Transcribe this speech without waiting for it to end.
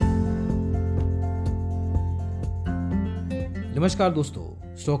नमस्कार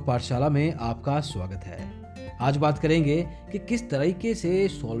दोस्तों, स्टॉक पाठशाला में आपका स्वागत है। आज बात करेंगे कि किस तरीके से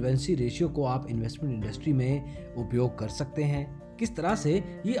सॉल्वेंसी रेशियो को आप इन्वेस्टमेंट इंडस्ट्री में उपयोग कर सकते हैं, किस तरह से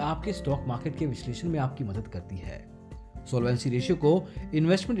ये आपके स्टॉक मार्केट के विश्लेषण में आपकी मदद करती है। सॉल्वेंसी रेशियो को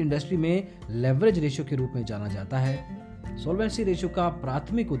इन्वेस्टमेंट इंडस्ट्री में लेवरेज रेशियो के रूप में जाना जाता है। सॉल्वेंसी रेशियो का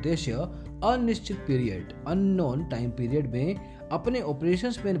प्राथमिक उद्देश्य अनिश्चित पीरियड अननोन टाइम पीरियड में अपने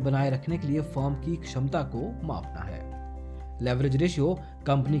ऑपरेशंस में बनाए रखने के लिए फर्म की क्षमता को मापना है। लेवरेज रेशियो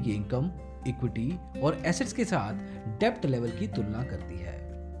कंपनी की इनकम, इक्विटी और एसेट्स के साथ डेब्ट लेवल की तुलना करती है।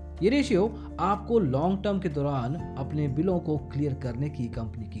 ये रेशियो आपको लॉन्ग टर्म के दौरान अपने बिलों को क्लियर करने की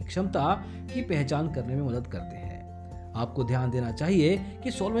कंपनी की क्षमता की पहचान करने में मदद करते हैं। आपको ध्यान देना चाहिए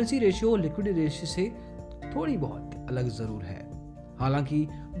कि सॉल्वेंसी रेशियो लिक्विडिटी रेशियो से थोड़ी बहुत अलग जरूर है। हालांकि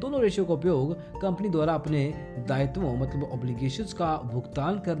दोनों रेशियो का उपयोग कंपनी द्वारा अपने दायित्वों मतलब ऑब्लिगेशंस का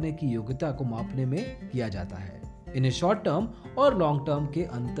भुगतान करने की योग्यता को मापने में किया जाता है। इन्हें शॉर्ट टर्म और लॉन्ग टर्म के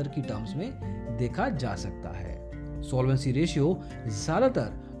अंतर की टर्म्स में देखा जा सकता है। सॉल्वेंसी रेशियो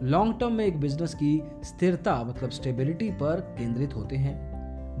ज्यादातर लॉन्ग टर्म में एक बिजनेस की स्थिरता मतलब स्टेबिलिटी पर केंद्रित होते हैं।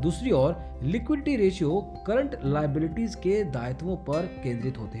 दूसरी ओर लिक्विडिटी रेशियो करंट लायबिलिटीज के दायित्वों पर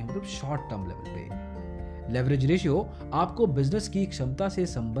केंद्रित होते हैं मतलब शॉर्ट टर्म लेवल पे। लेवरेज रेशियो आपको बिजनेस की क्षमता से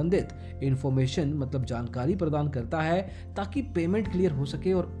संबंधित इंफॉर्मेशन मतलब जानकारी प्रदान करता है ताकि पेमेंट क्लियर हो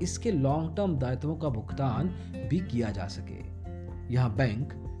सके और इसके लॉन्ग टर्म दायित्वों का भुगतान भी किया जा सके। यहाँ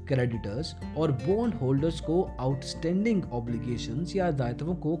बैंक, क्रेडिटर्स और बॉन्ड होल्डर्स को आउटस्टैंडिंग ऑब्लिगेशंस या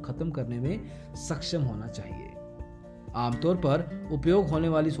दायित्वों को खत्म करने में सक्षम होना चाहिए। आमतौर पर उपयोग होने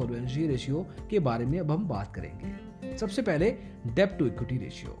वाली सॉल्वेंसी रेशियो के बारे में अब हम बात करेंगे। सबसे पहले डेब्ट टू इक्विटी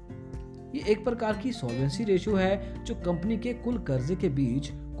रेशियो। ये एक प्रकार की सॉल्वेंसी रेशियो है जो कंपनी के कुल कर्जे के बीच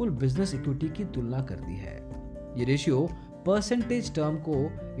कुल बिजनेस इक्विटी की तुलना करती है। ये रेशियो परसेंटेज टर्म को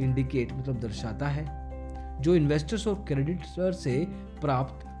इंडिकेट मतलब दर्शाता है जो इन्वेस्टर्स और क्रेडिटर्स से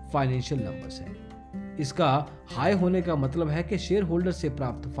प्राप्त फाइनेंशियल नंबर्स हैं। इसका हाई होने का मतलब है कि शेयर होल्डर से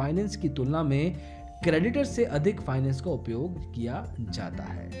प्राप्त फाइनेंस की तुलना में क्रेडिटर से अधिक फाइनेंस का उपयोग किया जाता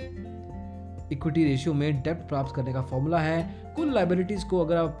है। इक्विटी रेशियो में डेब्ट प्राप्त करने का फॉर्मूला है कुल लायबिलिटीज को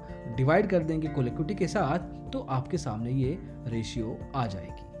अगर आप डिवाइड कर देंगे कुल इक्विटी के साथ तो आपके सामने ये रेशियो आ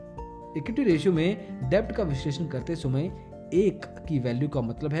जाएगी। इक्विटी रेशियो में डेब्ट का विश्लेषण करते समय एक की वैल्यू का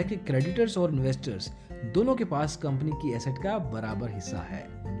मतलब है कि क्रेडिटर्स और इन्वेस्टर्स दोनों के पास कंपनी की एसेट का बराबर हिस्सा है।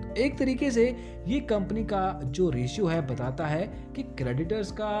 एक तरीके से ये कंपनी का जो रेशियो है बताता है कि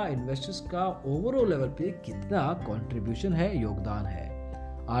क्रेडिटर्स का इन्वेस्टर्स का ओवरऑल लेवल पे कितना कंट्रीब्यूशन है, योगदान है।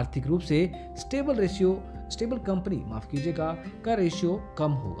 आर्थिक रूप से स्टेबल कंपनी का रेशियो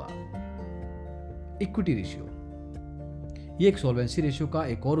कम होगा। इक्विटी रेशियो ये एक सॉल्वेंसी रेशियो का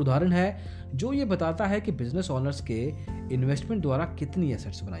एक और उदाहरण है जो ये बताता है कि बिजनेस ओनर्स के इन्वेस्टमेंट द्वारा कितनी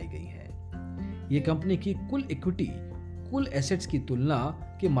एसेट्स बनाई गई हैं। ये कंपनी की कुल इक्विटी कुल एसेट्स की तुलना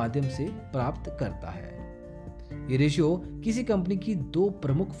के माध्यम से प्राप्त करता है। ये रेशियो किसी कंपनी की दो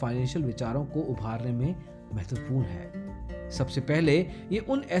प्रमुख फाइनेंशियल विचारों को उभारने में महत्वपूर्ण है। सबसे पहले ये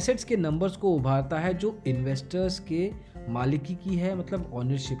उन एसेट्स के नंबर्स को उभारता है जो इन्वेस्टर्स के मालिकी की है मतलब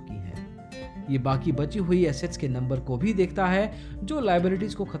ओनरशिप की है। ये बाकी बची हुई एसेट्स के नंबर को भी देखता है जो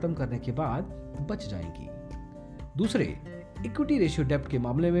लायबिलिटीज को खत्म करने के बाद बच जाएंगी। दूसरे इक्विटी रेशियो डेब्ट के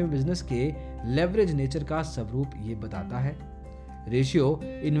मामले में बिजनेस के लेवरेज नेचर का स्वरूप ये बताता है। रेशियो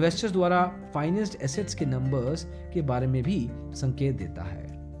इन्वेस्टर्स द्वारा फाइनेंस्ड एसेट्स के नंबर्स के बारे में भी संकेत देता है।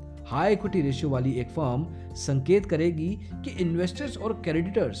 हाई इक्विटी रेशियो वाली एक फर्म संकेत करेगी कि इन्वेस्टर्स और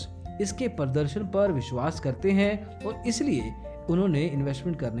क्रेडिटर्स इसके प्रदर्शन पर विश्वास करते हैं और इसलिए उन्होंने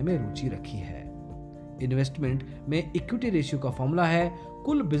इन्वेस्टमेंट करने में रुचि रखी है। इन्वेस्टमेंट में इक्विटी रेशियो का फॉर्मूला है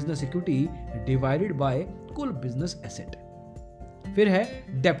कुल बिजनेस इक्विटी डिवाइडेड बाय कुल बिजनेस एसेट। फिर है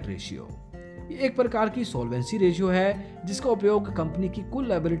डेब्ट रेशियो। ये एक प्रकार की सॉल्वेंसी रेशियो है जिसका उपयोग कंपनी की कुल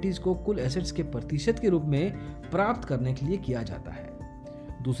लायबिलिटीज को कुल एसेट्स के प्रतिशत के रूप में प्राप्त करने के लिए किया जाता है।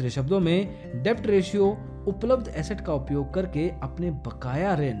 दूसरे शब्दों में डेब्ट रेशियो उपलब्ध एसेट का उपयोग करके अपने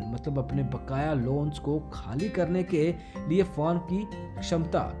बकाया ऋण मतलब अपने बकाया लोन्स को खाली करने के लिए फर्म की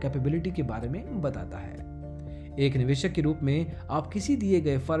क्षमता कैपेबिलिटी के बारे में बताता है। एक निवेशक के रूप में आप किसी दिए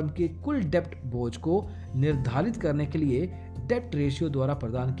गए फर्म के कुल डेब्ट बोझ को निर्धारित करने के लिए डेब्ट रेशियो द्वारा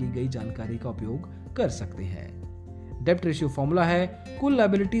प्रदान की गई जानकारी का उपयोग कर सकते हैं। डेब्ट रेशियो फॉर्मूला है कुल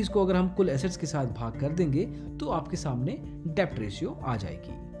लायबिलिटीज को अगर हम कुल एसेट्स के साथ भाग कर देंगे तो आपके सामने डेब्ट रेशियो आ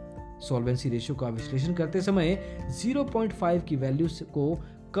जाएगी। सॉल्वेंसी रेशियो का विश्लेषण करते समय 0.5 की वैल्यू को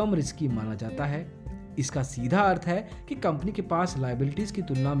कम रिस्की माना जाता है। इसका सीधा अर्थ है कि कंपनी के पास लायबिलिटीज की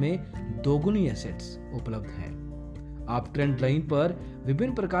तुलना में दोगुनी एसेट्स उपलब्ध हैं। आप ट्रेंड लाइन पर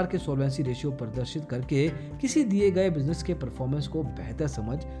विभिन्न प्रकार के सॉल्वेंसी रेशियो प्रदर्शित करके किसी दिए गए बिजनेस के परफॉर्मेंस को बेहतर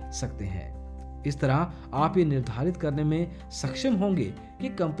समझ सकते हैं। इस तरह आप ये निर्धारित करने में सक्षम होंगे कि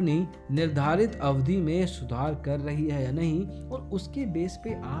कंपनी निर्धारित अवधि में सुधार कर रही है या नहीं, और उसके बेस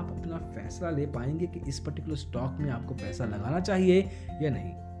पे आप अपना फैसला ले पाएंगे कि इस पर्टिकुलर स्टॉक में आपको पैसा लगाना चाहिए या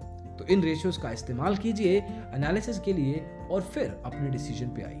नहीं। तो इन रेशियोज का इस्तेमाल कीजिए एनालिसिस के लिए और फिर अपने डिसीजन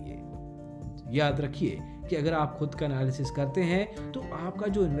पे आइए। याद रखिए कि अगर आप खुद का एनालिसिस करते हैं तो आपका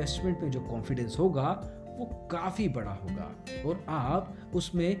जो इन्वेस्टमेंट में जो कॉन्फिडेंस होगा वो काफ़ी बड़ा होगा और आप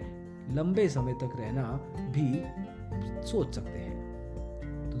उसमें लंबे समय तक रहना भी सोच सकते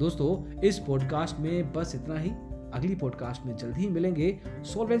हैं। तो दोस्तों, इस पॉडकास्ट में बस इतना ही। अगली पॉडकास्ट में जल्द ही मिलेंगे।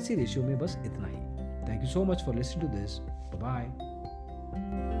 सॉल्वेंसी रेशियो में बस इतना ही। Thank you so much for listening to this. Bye.